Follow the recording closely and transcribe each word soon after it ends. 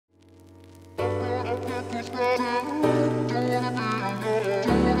What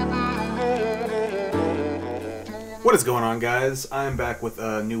is going on, guys? I'm back with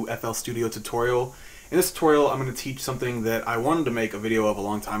a new FL Studio tutorial. In this tutorial, I'm going to teach something that I wanted to make a video of a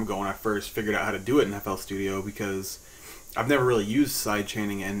long time ago when I first figured out how to do it in FL Studio, because I've never really used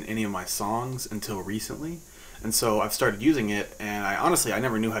sidechaining in any of my songs until recently. And so I've started using it, and I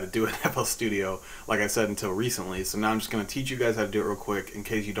never knew how to do it in FL Studio, like I said, until recently. So now I'm just going to teach you guys how to do it real quick in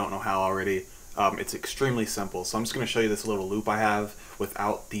case you don't know how already. It's extremely simple. So I'm just going to show you this little loop I have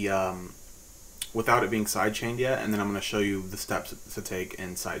without it being sidechained yet, and then I'm going to show you the steps to take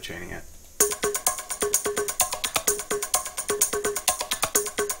in sidechaining it.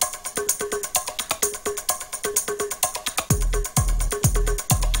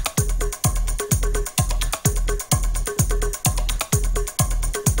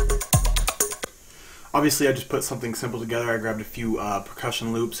 Obviously, I just put something simple together. I grabbed a few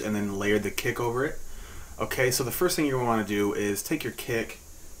percussion loops and then layered the kick over it. Okay, so the first thing you're going to want to do is take your kick,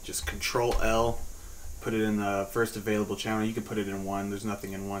 just Control L, put it in the first available channel. You can put it in one. There's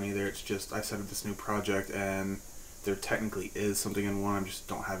nothing in one either. It's just I set up this new project and there technically is something in one. I just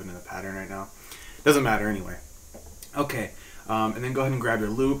don't have it in the pattern right now. Doesn't matter anyway. Okay, and then go ahead and grab your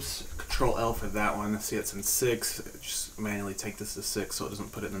loops. Control L for that one. See, it's in 6. Just manually take this to 6 so it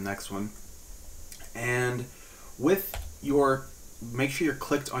doesn't put it in the next one. And with your, make sure you're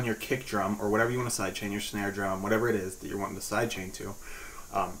clicked on your kick drum or whatever you want to sidechain, your snare drum, whatever it is that you're wanting to sidechain to.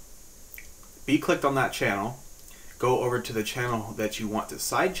 Be clicked on that channel. Go over to the channel that you want to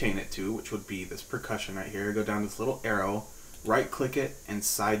sidechain it to, which would be this percussion right here. Go down this little arrow, right click it, and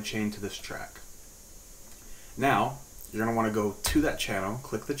sidechain to this track. Now you're going to want to go to that channel,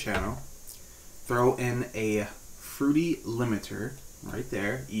 click the channel, throw in a fruity limiter right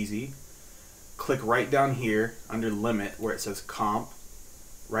there, easy. Click right down here under limit where it says comp,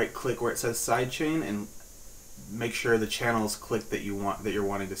 right click where it says sidechain, and make sure the channel is clicked that you're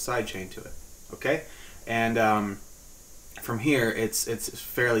wanting to sidechain to it. Okay, and from here it's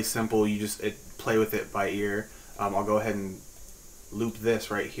fairly simple. You just play with it by ear. I'll go ahead and loop this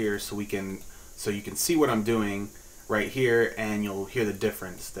right here so you can see what I'm doing right here, and you'll hear the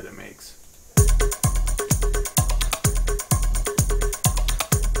difference that it makes.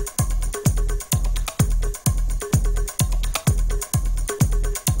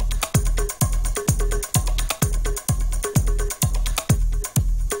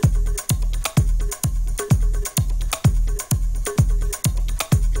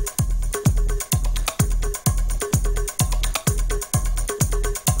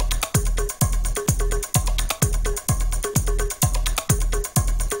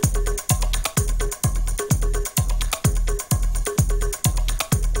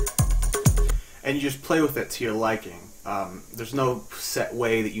 And you just play with it to your liking. There's no set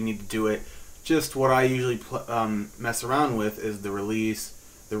way that you need to do it. Just what I usually mess around with is the release,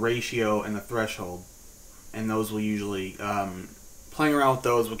 the ratio, and the threshold. And those will usually, playing around with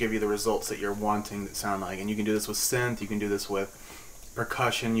those will give you the results that you're wanting that sound like. And you can do this with synth, you can do this with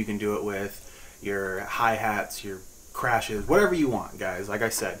percussion, you can do it with your hi-hats, your crashes, whatever you want, guys. Like I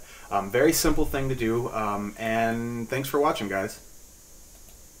said, very simple thing to do. And thanks for watching, guys.